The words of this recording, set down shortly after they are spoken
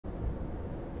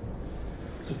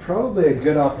So probably a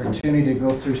good opportunity to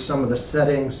go through some of the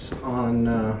settings on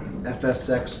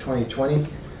FSX 2020.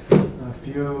 A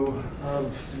few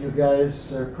of you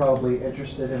guys are probably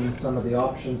interested in some of the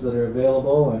options that are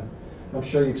available, and I'm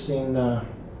sure you've seen other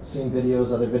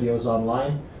videos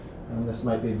online, and this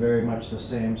might be very much the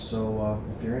same. So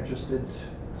if you're interested,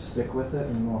 stick with it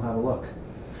and we'll have a look.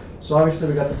 So obviously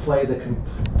we got the play, the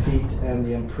complete, and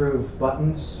the improve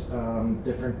buttons,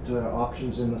 different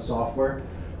options in the software.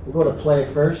 We'll go to play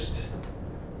first.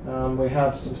 We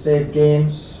have some saved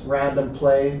games, random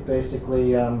play.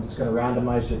 Basically, it's going to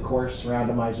randomize your course,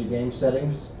 randomize your game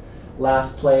settings.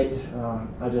 Last played,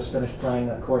 I just finished playing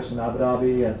a course in Abu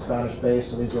Dhabi and Spanish Bay,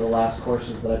 so these are the last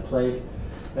courses that I played.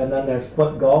 And then there's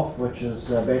foot golf, which is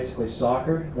basically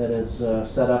soccer that is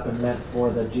set up and meant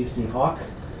for the GC Hawk.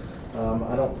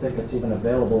 I don't think it's even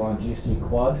available on GC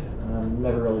Quad.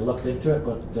 Never really looked into it,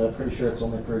 but pretty sure it's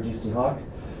only for a GC Hawk.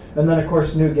 And then of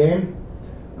course new game,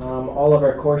 all of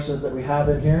our courses that we have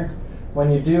in here. When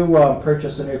you do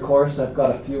purchase a new course, I've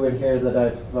got a few in here that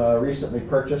I've recently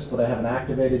purchased but I haven't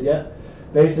activated yet.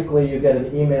 Basically you get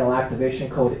an email activation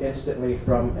code instantly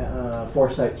from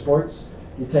Foresight Sports.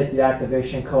 You take the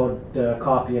activation code,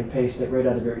 copy and paste it right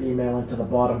out of your email into the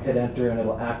bottom, hit enter, and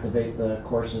it'll activate the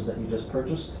courses that you just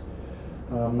purchased.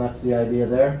 That's the idea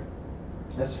there.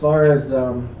 As far as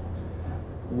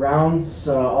rounds,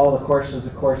 all the courses,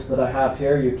 of course, that I have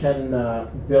here, you can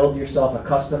build yourself a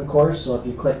custom course. So if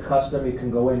you click custom, you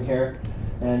can go in here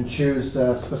and choose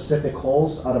specific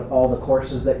holes out of all the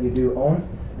courses that you do own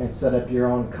and set up your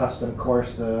own custom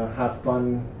course to have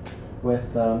fun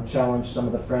with, challenge some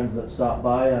of the friends that stop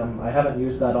by. I haven't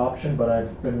used that option, but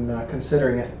I've been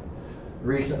considering it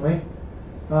recently.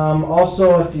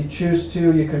 Also, if you choose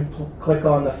to, you can click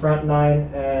on the front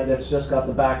 9 and it's just got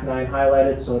the back 9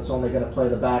 highlighted, so it's only going to play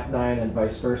the back 9, and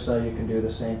vice versa. You can do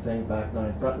the same thing, back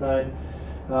 9, front 9.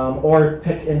 Or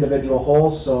pick individual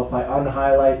holes. So if I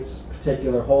unhighlight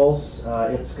particular holes,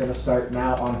 it's going to start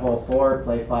now on hole 4,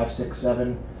 play 5, 6,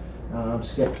 7,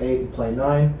 skip 8 and play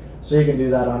 9. So you can do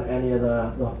that on any of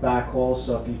the back holes.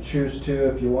 So if you choose to,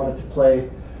 if you wanted to play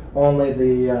only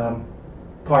the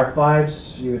par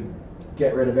 5s, you would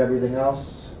get rid of everything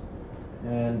else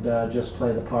and just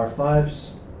play the par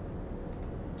 5s.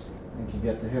 I think you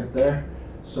get the hint there.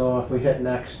 So if we hit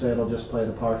next, it'll just play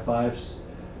the par 5s.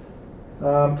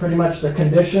 Pretty much the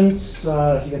conditions,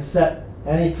 you can set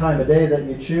any time of day that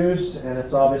you choose, and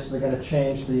it's obviously going to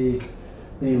change the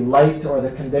light or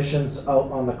the conditions out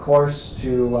on the course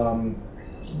to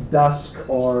dusk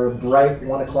or bright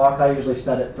 1 o'clock. I usually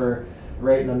set it for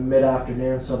right in the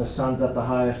mid-afternoon, so the sun's at the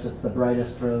highest, it's the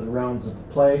brightest for the rounds of the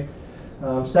play.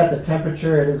 Set the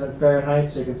temperature, it is in Fahrenheit,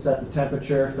 so you can set the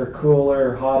temperature for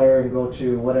cooler or hotter and go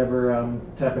to whatever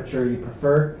temperature you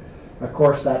prefer. Of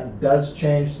course, that does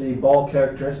change the ball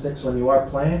characteristics when you are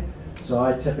playing, so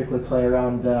I typically play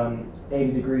around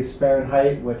 80 degrees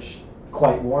Fahrenheit, which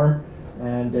quite warm,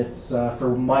 and it's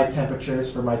for my temperatures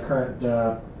for my current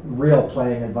real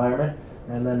playing environment.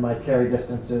 And then my carry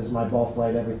distances, my ball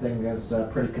flight, everything is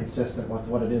pretty consistent with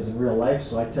what it is in real life.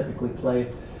 So I typically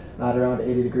play at around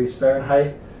 80 degrees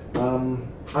Fahrenheit. I'm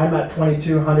at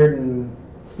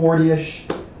 2240-ish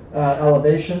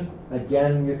elevation.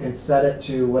 Again, you can set it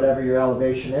to whatever your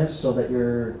elevation is so that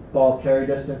your ball carry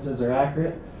distances are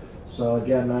accurate. So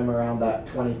again, I'm around that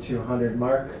 2200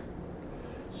 mark.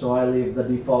 So I leave the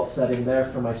default setting there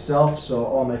for myself, so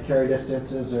all my carry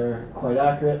distances are quite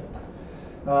accurate.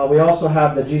 We also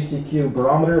have the GCQ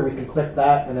barometer. We can click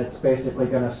that and it's basically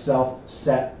going to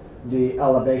self-set the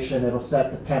elevation. It'll set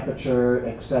the temperature,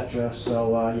 etc.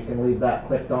 So you can leave that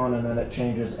clicked on and then it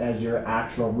changes as your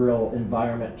actual real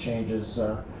environment changes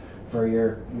for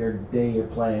your day you're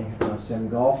playing sim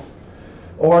golf.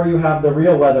 Or you have the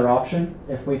real weather option.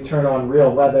 If we turn on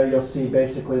real weather, you'll see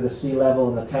basically the sea level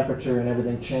and the temperature and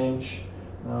everything change.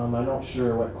 I'm not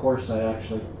sure what course I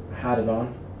actually had it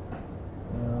on.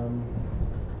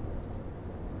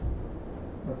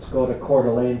 Let's go to Coeur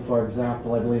d'Alene, for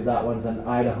example. I believe that one's in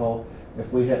Idaho.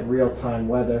 If we hit real-time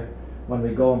weather, when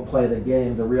we go and play the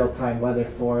game, the real-time weather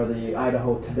for the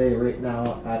Idaho today, right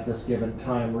now, at this given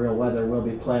time, real weather, we'll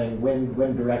be playing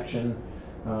wind direction,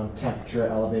 temperature,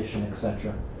 elevation,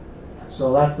 etc.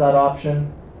 So that's that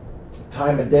option.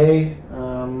 Time of day,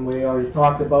 we already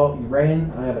talked about rain.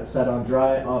 I have it set on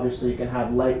dry. Obviously, you can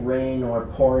have light rain or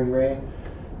pouring rain.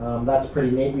 That's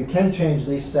pretty neat. You can change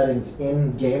these settings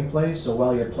in gameplay, so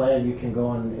while you're playing you can go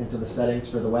on into the settings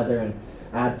for the weather and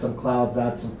add some clouds,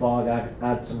 add some fog,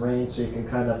 add some rain, so you can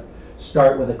kind of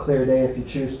start with a clear day if you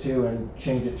choose to and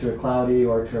change it to a cloudy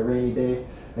or to a rainy day.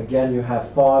 Again, you have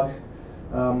fog.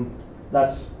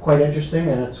 that's quite interesting,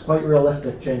 and it's quite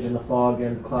realistic, changing the fog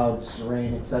and clouds,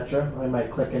 rain, etc. I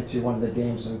might click into one of the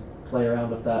games and play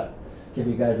around with that, give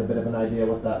you guys a bit of an idea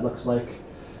what that looks like.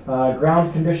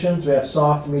 Ground conditions, we have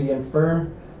soft, medium,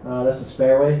 firm. This is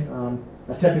fairway.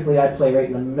 Typically I play right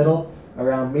in the middle,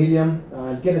 around medium.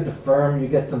 Get into firm, you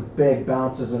get some big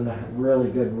bounces and a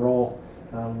really good roll,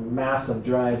 massive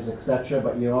drives, etc.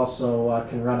 But you also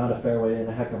can run out of fairway in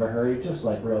a heck of a hurry, just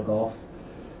like real golf.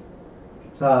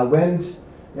 Wind,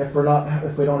 if we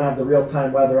don't have the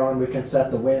real-time weather on, we can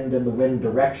set the wind and the wind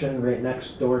direction right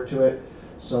next door to it.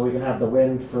 So we can have the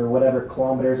wind for whatever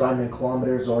kilometers, I'm in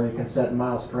kilometers, or you can set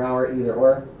miles per hour, either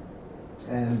or.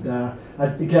 And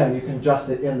again, you can adjust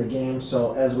it in the game,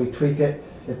 so as we tweak it,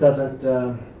 it doesn't,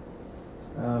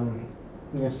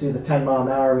 you can see the 10 mile an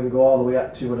hour, we can go all the way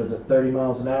up to, 30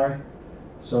 miles an hour.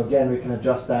 So again, we can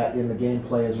adjust that in the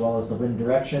gameplay as well as the wind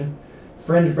direction.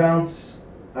 Fringe bounce,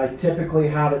 I typically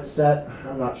have it set,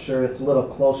 I'm not sure, it's a little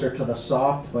closer to the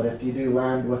soft, but if you do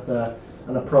land with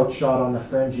an approach shot on the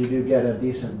fringe, you do get a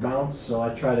decent bounce, so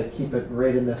I try to keep it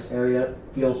right in this area. It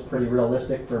feels pretty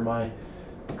realistic for my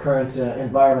current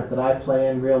environment that I play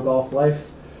in real golf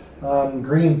life.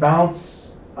 Green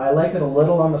bounce, I like it a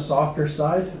little on the softer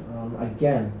side.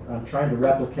 Again, I'm trying to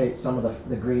replicate some of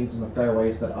the greens and the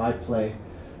fairways that I play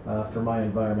for my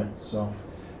environment. So,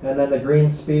 and then the green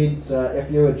speeds,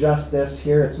 if you adjust this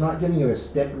here, it's not giving you a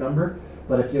stick number,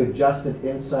 but if you adjust it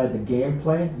inside the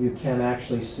gameplay, you can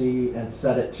actually see and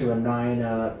set it to a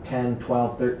 9, 10,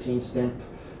 12, 13 stimp,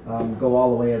 go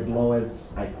all the way as low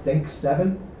as, I think,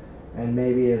 7, and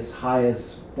maybe as high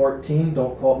as 14.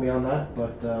 Don't quote me on that,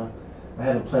 but I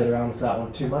haven't played around with that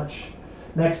one too much.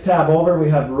 Next tab over, we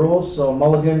have rules. So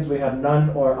mulligans, we have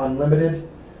none or unlimited,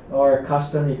 or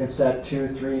custom, you can set 2,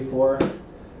 3, 4.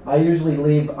 I usually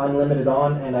leave unlimited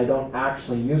on, and I don't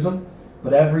actually use them,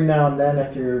 but every now and then,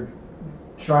 if you're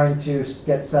trying to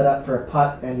get set up for a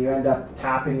putt and you end up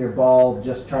tapping your ball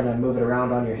just trying to move it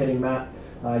around on your hitting mat,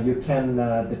 you can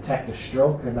detect a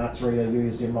stroke, and that's where you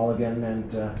use your mulligan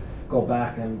and go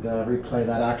back and replay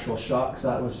that actual shot, because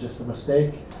that was just a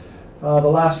mistake. The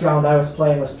last round I was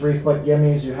playing was 3-foot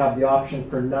gimmies. You have the option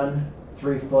for none,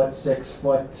 3 foot, 6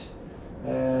 foot,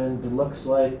 and it looks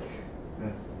like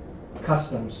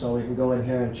custom, so we can go in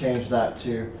here and change that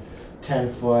to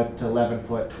 10 foot, 11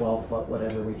 foot, 12 foot,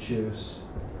 whatever we choose.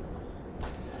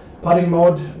 Putting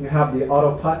mode, you have the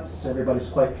auto putts. Everybody's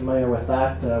quite familiar with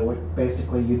that.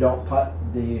 Basically, you don't putt.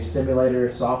 The simulator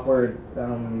software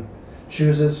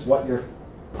chooses what your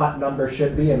putt number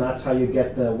should be, and that's how you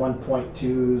get the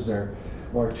 1.2s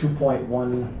or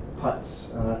 2.1 putts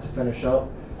to finish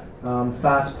out.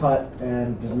 Fast putt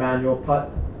and manual putt.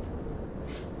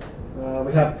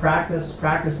 We have practice.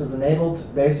 Practice is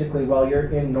enabled. Basically, while you're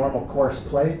in normal course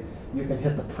play, you can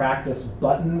hit the practice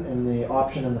button in the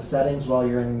option in the settings while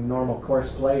you're in normal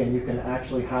course play, and you can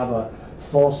actually have a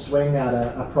full swing at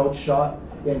an approach shot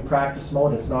in practice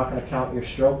mode. It's not going to count your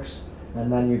strokes,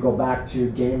 and then you go back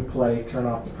to gameplay, turn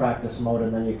off the practice mode,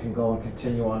 and then you can go and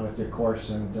continue on with your course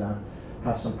and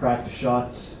have some practice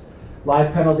shots.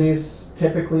 Live penalties,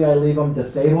 typically I leave them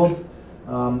disabled.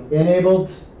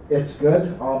 Enabled, it's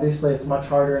good. Obviously, it's much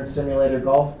harder in simulator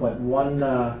golf, but one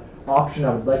option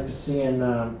I would like to see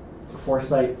in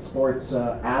Foresight Sports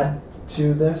add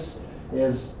to this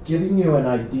is giving you an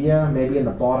idea, maybe in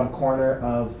the bottom corner,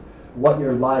 of what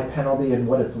your live penalty and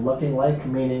what it's looking like,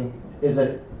 meaning is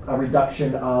it a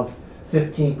reduction of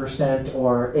 15%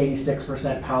 or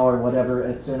 86% power, whatever.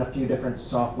 It's in a few different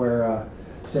software,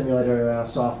 simulator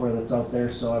software that's out there,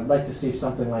 so I'd like to see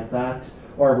something like that,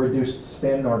 or a reduced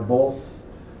spin, or both.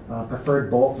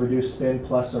 Preferred both, reduced spin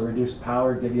plus a reduced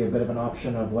power, give you a bit of an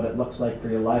option of what it looks like for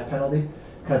your live penalty,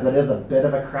 because it is a bit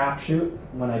of a crapshoot.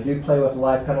 When I do play with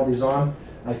live penalties on,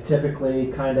 I typically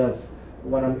kind of,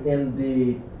 when I'm in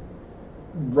the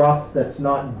rough that's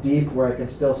not deep where I can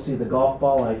still see the golf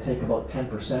ball, I take about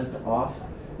 10% off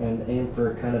and aim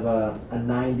for kind of a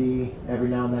 90, every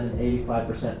now and then an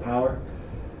 85% power.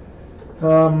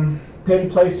 Pin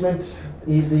placement,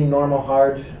 easy, normal,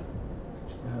 hard.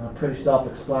 Pretty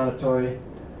self-explanatory.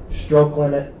 Stroke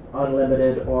limit,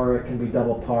 unlimited, or it can be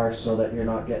double par, so that you're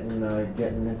not getting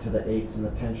into the 8s and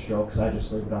the 10 strokes. I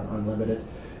just leave it on unlimited.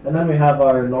 And then we have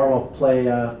our normal play.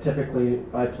 Typically,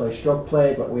 I play stroke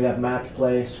play, but we have match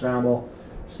play, scramble,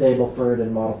 Stableford,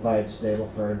 and modified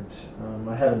Stableford.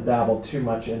 I haven't dabbled too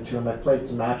much into them. I've played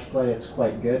some match play. It's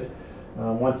quite good.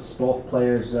 Once both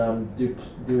players do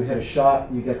hit a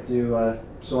shot, you get to,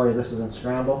 sorry, this is in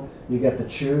scramble, you get to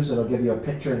choose. It'll give you a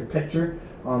picture-in-picture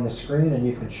on the screen, and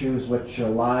you can choose which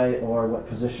lie or what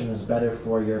position is better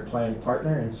for your playing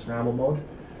partner in scramble mode.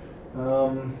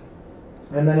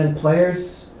 And then in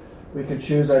players, we can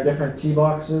choose our different tee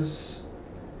boxes,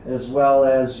 as well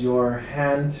as your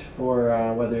hand for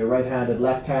whether you're right-handed,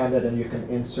 left-handed, and you can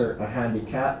insert a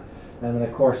handicap. And then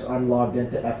of course I'm logged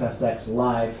into FSX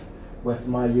Live with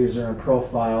my user and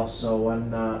profile, so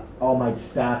when all my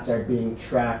stats are being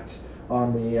tracked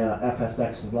on the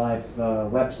FSX Live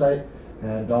website,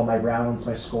 and all my rounds,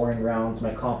 my scoring rounds,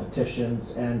 my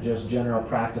competitions, and just general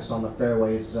practice on the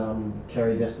fairways,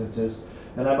 carry distances.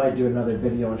 And I might do another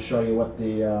video and show you what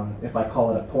the, if I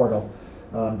call it a portal,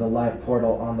 the live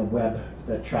portal on the web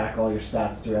that track all your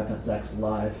stats through FSX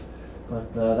Live.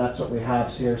 But that's what we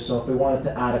have here. So if we wanted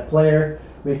to add a player,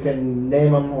 we can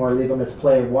name them or leave them as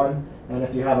player 1. And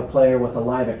if you have a player with a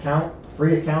live account,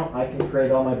 free account, I can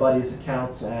create all my buddies'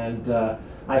 accounts, and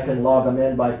I can log them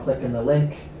in by clicking the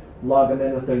link, log them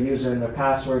in with their user and their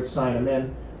password, sign them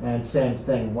in, and same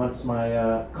thing. Once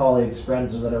my colleagues,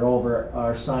 friends that are over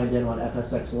are signed in on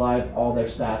FSX Live, all their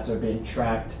stats are being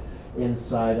tracked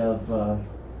inside of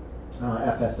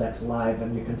FSX Live,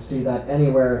 and you can see that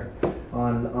anywhere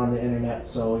on the internet,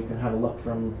 so you can have a look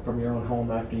from your own home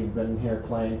after you've been here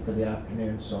playing for the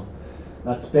afternoon. So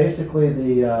that's basically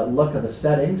the look of the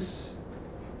settings.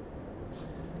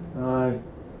 I'm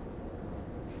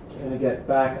going to get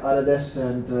back out of this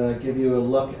and give you a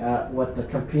look at what the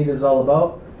compete is all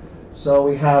about. So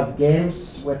we have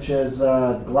games, which is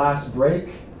glass break.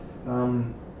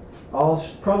 I'll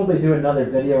probably do another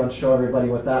video and show everybody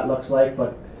what that looks like,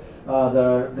 but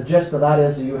the gist of that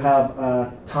is you have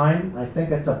time. I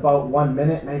think it's about 1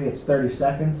 minute, maybe it's 30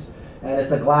 seconds, and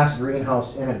it's a glass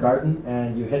greenhouse in a garden,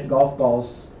 and you hit golf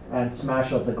balls and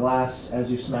smash out the glass.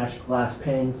 As you smash glass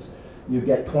panes, you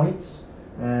get points,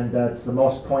 and it's the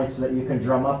most points that you can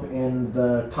drum up in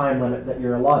the time limit that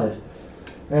you're allotted.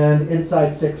 And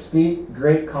inside 6 feet,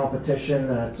 great competition.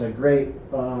 It's a great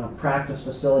practice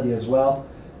facility as well.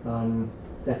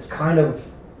 It's kind of,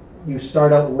 you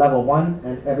start out level 1,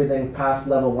 and everything past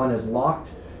level 1 is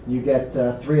locked. You get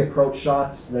 3 approach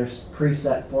shots. There's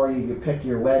preset for you. You pick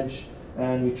your wedge,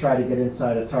 and you try to get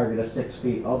inside a target of 6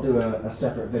 feet. I'll do a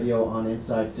separate video on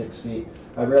inside 6 feet.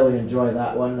 I really enjoy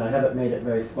that one. I haven't made it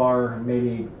very far,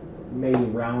 maybe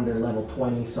round or level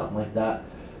 20, something like that.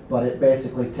 But it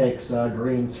basically takes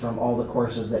greens from all the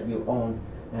courses that you own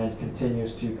and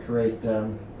continues to create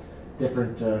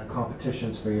different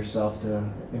competitions for yourself to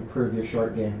improve your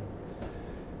short game.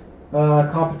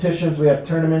 Competitions, we have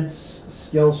tournaments,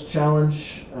 skills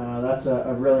challenge. That's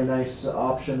a really nice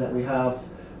option that we have.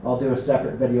 I'll do a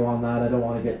separate video on that. I don't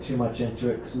want to get too much into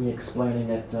it because me explaining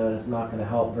it is not going to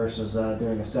help versus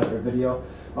doing a separate video.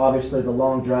 Obviously the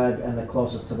long drive and the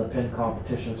closest to the pin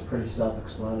competition is pretty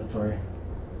self-explanatory.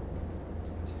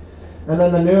 And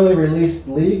then the newly released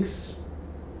leagues.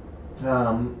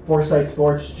 Foresight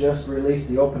Sports just released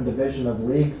the open division of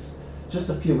leagues just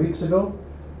a few weeks ago.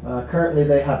 Currently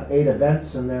they have 8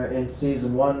 events, and they're in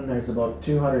season 1. There's about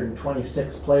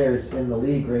 226 players in the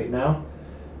league right now.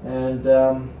 And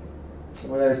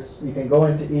you can go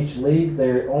into each league.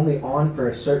 They're only on for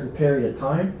a certain period of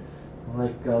time.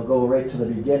 Like, I'll go right to the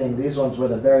beginning. These ones were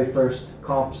the very first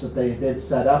comps that they did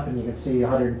set up, and you can see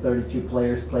 132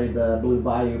 players played the Blue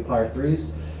Bayou par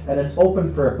 3s. And it's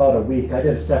open for about a week. I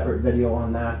did a separate video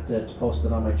on that. It's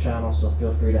posted on my channel, so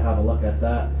feel free to have a look at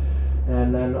that.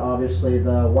 And then obviously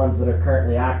the ones that are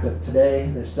currently active today,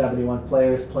 there's 71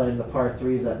 players playing the par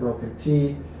 3s at Broken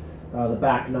Tee, the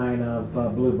back 9 of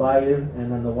Blue Bayou, and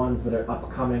then the ones that are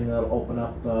upcoming that open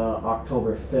up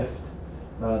October 5th.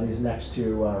 These next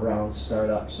 2 rounds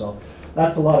start up. So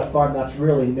that's a lot of fun. That's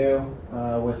really new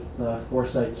with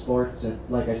Foresight Sports. It's,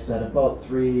 like I said, about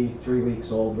three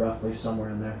weeks old, roughly, somewhere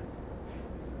in there.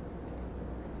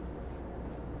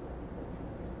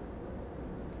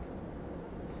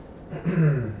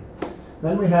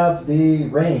 Then we have the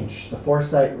range, the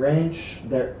Foresight range.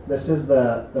 This is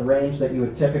the range that you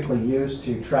would typically use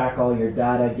to track all your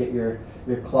data, get your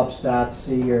club stats,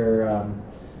 see your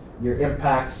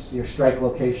impacts, your strike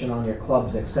location on your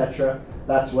clubs, etc.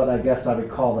 That's what I guess I would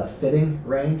call the fitting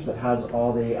range, that has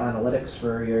all the analytics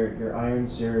for your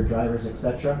irons, your drivers,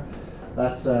 etc.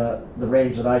 That's the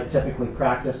range that I typically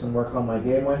practice and work on my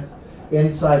game with.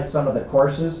 Inside some of the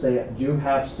courses, they do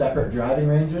have separate driving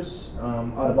ranges.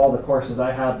 Out of all the courses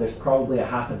I have, there's probably a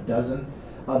half a dozen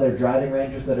other driving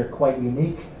ranges that are quite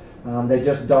unique. They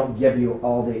just don't give you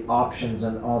all the options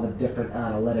and all the different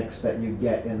analytics that you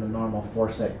get in the normal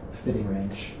Foresight fitting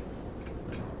range.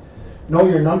 Know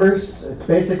your numbers. It's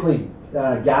basically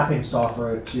gapping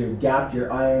software to gap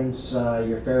your irons,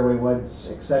 your fairway woods,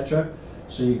 etc.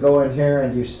 So you go in here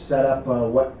and you set up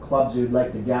what clubs you'd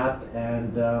like to gap,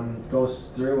 and goes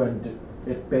through and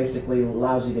it basically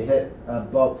allows you to hit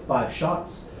about 5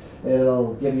 shots.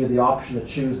 It'll give you the option to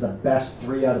choose the best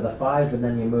 3 out of the 5, and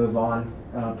then you move on,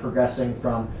 progressing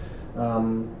from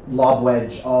lob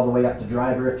wedge all the way up to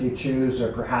driver if you choose,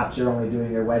 or perhaps you're only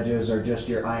doing your wedges or just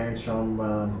your irons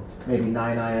from maybe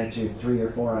 9 iron to 3 or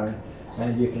 4 iron.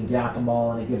 And you can gap them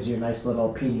all, and it gives you a nice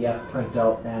little PDF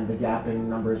printout and the gapping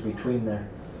numbers between there.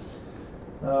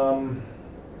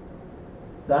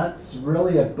 That's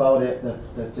really about it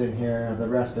that's in here. The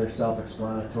rest are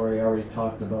self-explanatory. I already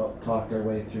talked our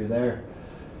way through there.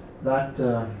 That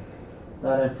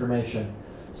information.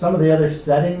 Some of the other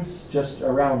settings, just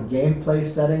around gameplay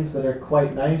settings, that are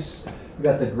quite nice. We've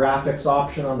got the graphics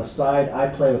option on the side. I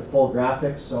play with full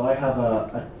graphics, so I have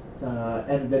a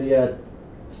NVIDIA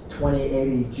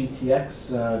 2080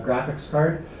 GTX graphics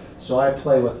card. So I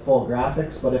play with full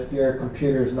graphics, but if your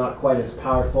computer is not quite as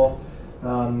powerful,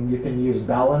 you can use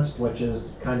balanced, which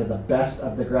is kind of the best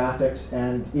of the graphics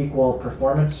and equal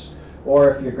performance. Or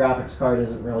if your graphics card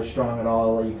isn't really strong at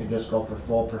all, you can just go for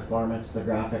full performance. The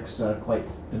graphics quite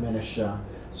diminish,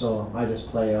 so I just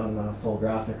play on full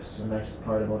graphics. The nice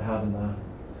part about having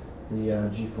the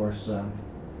GeForce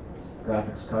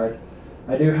graphics card.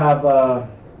 I do have a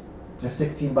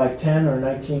 16 by 10 or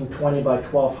 1920 by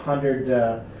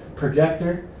 1200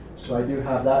 projector, so I do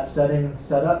have that setting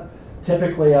set up.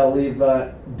 Typically I'll leave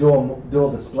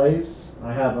dual displays.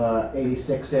 I have a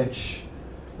 86-inch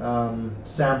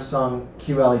Samsung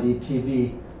QLED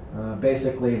TV.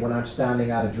 Basically when I'm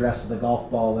standing at address of the golf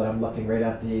ball, that I'm looking right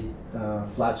at the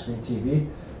flat screen TV.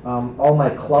 All my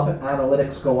club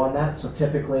analytics go on that, so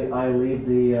typically I leave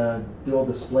the dual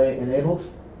display enabled.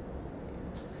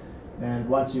 And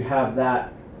once you have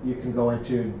that, you can go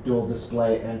into dual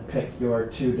display and pick your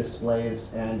 2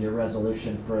 displays and your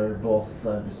resolution for both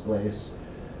displays.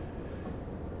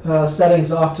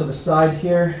 Settings off to the side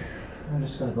here. I'm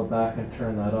just going to go back and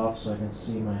turn that off so I can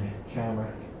see my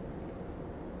camera.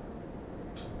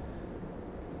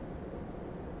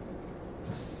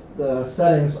 The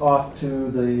settings off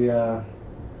to the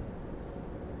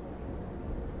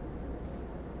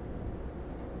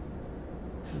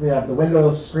we have the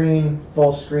window screen,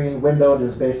 full screen. Windowed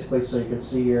is basically so you can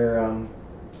see your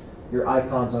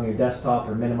icons on your desktop,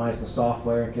 or minimize the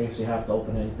software in case you have to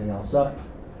open anything else up.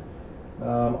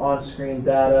 On-screen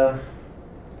data.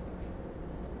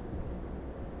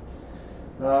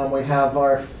 We have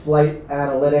our flight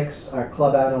analytics, our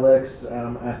club analytics,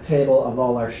 a table of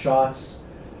all our shots.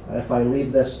 If I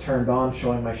leave this turned on,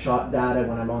 showing my shot data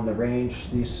when I'm on the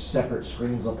range, these separate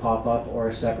screens will pop up, or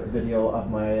a separate video of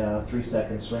my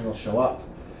 3-second swing will show up.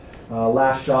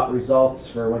 Last shot results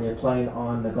for when you're playing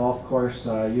on the golf course.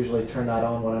 I usually turn that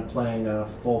on when I'm playing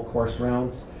full course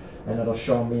rounds, and it'll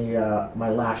show me my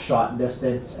last shot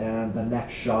distance and the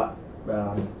next shot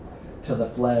to the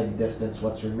flag distance,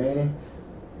 what's remaining.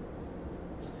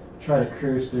 Try to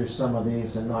cruise through some of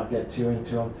these and not get too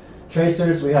into them.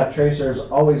 Tracers, we have tracers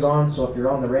always on, so if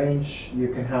you're on the range, you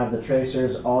can have the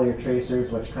tracers, all your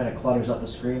tracers, which kind of clutters up the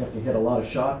screen if you hit a lot of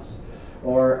shots.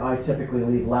 Or I typically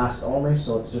leave last only,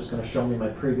 so it's just going to show me my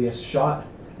previous shot,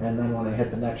 and then when I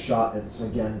hit the next shot, it's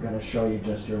again going to show you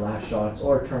just your last shots,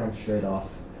 or turn them straight off.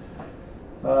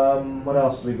 What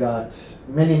else we got?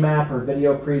 Mini map or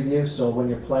video preview, so when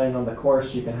you're playing on the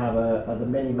course, you can have the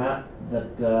mini map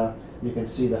that you can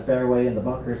see the fairway and the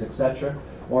bunkers, etc.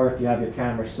 Or if you have your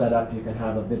camera set up, you can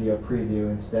have a video preview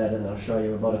instead, and it'll show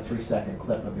you about a 3-second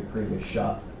clip of your previous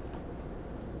shot.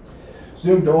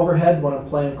 Zoom to overhead when I'm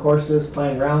playing courses,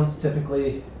 playing rounds,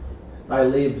 typically I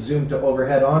leave zoom to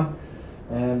overhead on.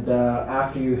 And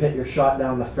after you hit your shot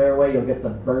down the fairway, you'll get the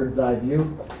bird's eye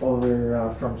view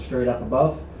over from straight up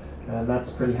above. And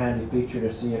that's a pretty handy feature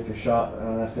to see if your shot,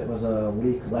 if it was a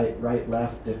leak, light, right,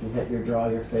 left, if you hit your draw,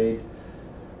 your fade,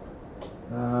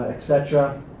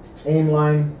 etc. Aim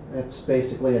line, it's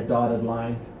basically a dotted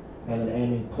line and an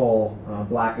aiming pole,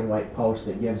 black and white post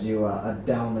that gives you a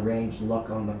down the range look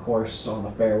on the course, on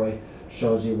the fairway,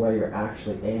 shows you where you're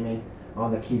actually aiming.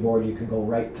 On the keyboard you can go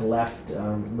right to left,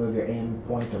 move your aim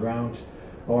point around,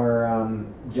 or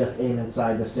just aim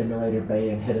inside the simulator bay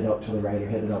and hit it out to the right or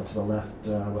hit it out to the left.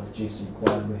 With GC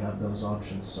Quad we have those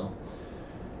options. So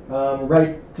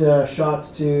write shots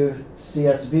to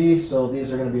CSV, so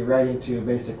these are going to be writing to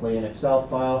basically an Excel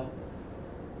file.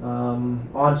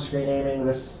 On-screen aiming,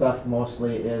 this stuff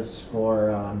mostly is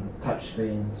for touch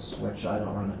screens, which I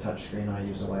don't run a touch screen, I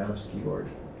use a wireless keyboard.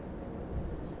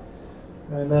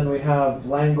 And then we have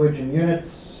language and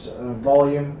units,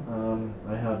 volume.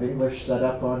 I have English set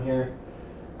up on here.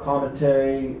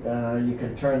 Commentary, you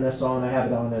can turn this on. I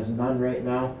have it on as none right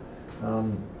now.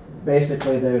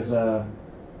 Basically there's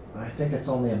I think it's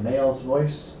only a male's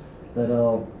voice,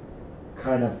 that'll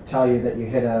kind of tell you that you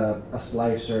hit a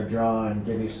slice or a draw and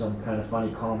give you some kind of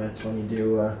funny comments when you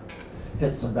do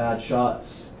hit some bad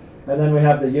shots. And then we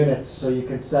have the units, so you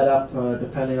can set up,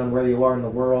 depending on where you are in the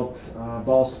world,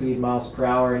 ball speed, miles per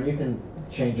hour, and you can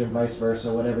change them vice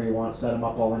versa, whatever you want, set them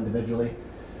up all individually.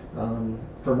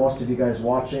 For most of you guys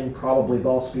watching, probably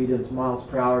ball speed is miles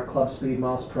per hour, club speed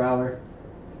miles per hour.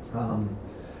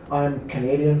 I'm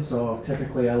Canadian, so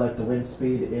typically I like the wind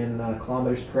speed in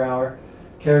kilometers per hour.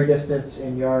 Carry distance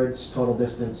in yards, total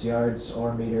distance yards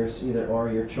or meters, either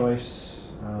or your choice.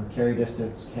 Carry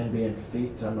distance can be in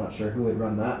feet. I'm not sure who would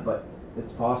run that, but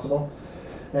it's possible.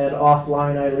 And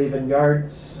offline I leave in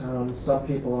yards. Some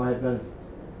people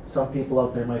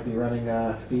out there might be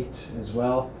running feet as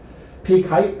well. Peak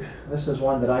height, this is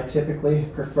one that I typically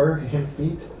prefer in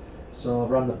feet. So I'll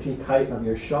run the peak height of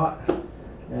your shot.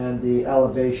 And the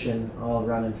elevation I'll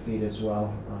run in feet as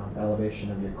well,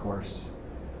 elevation of your course.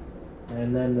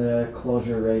 And then the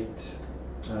closure rate,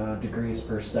 degrees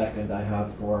per second I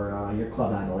have for your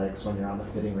club analytics when you're on the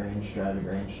fitting range, driving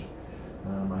range.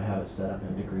 I have it set up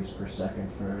in degrees per second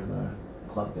for the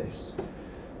club face.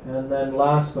 And then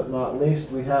last but not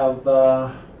least, we have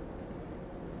the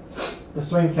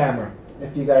swing camera.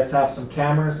 If you guys have some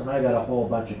cameras, and I got a whole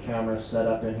bunch of cameras set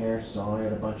up in here, so I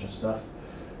got a bunch of stuff.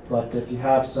 But if you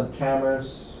have some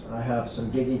cameras, I have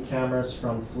some Gigi cameras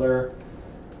from FLIR.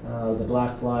 The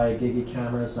Blackfly Gigi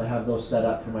cameras, I have those set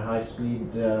up for my high-speed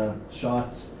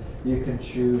shots. You can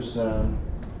choose to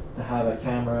have a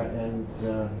camera and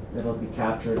it'll be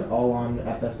captured all on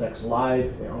FSX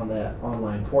Live on the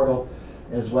online portal,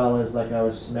 as well as, like I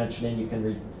was mentioning, you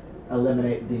can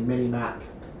eliminate the mini-map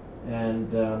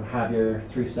and have your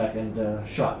 3-second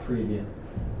shot preview.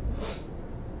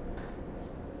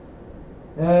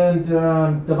 And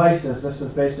devices, this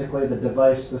is basically the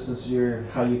device. This is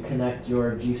how you connect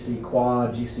your GC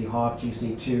Quad, GC Hawk,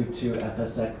 GC2 to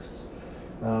FSX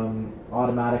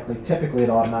automatically. Typically it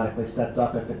automatically sets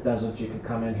up. If it doesn't, you can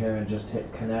come in here and just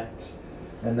hit connect.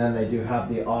 And then they do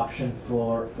have the option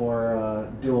for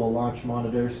dual launch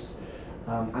monitors.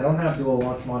 I don't have dual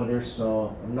launch monitors,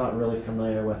 so I'm not really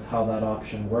familiar with how that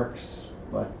option works,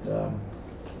 but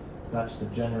that's the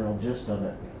general gist of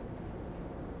it.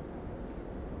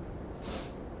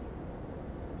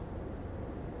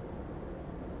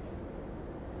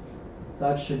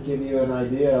 That should give you an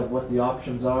idea of what the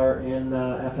options are in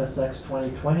FSX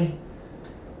 2020.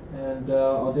 And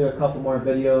I'll do a couple more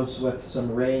videos with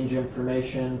some range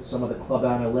information, some of the club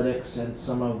analytics, and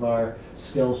some of our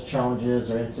skills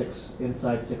challenges or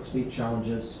inside 6 feet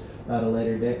challenges at a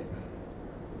later date.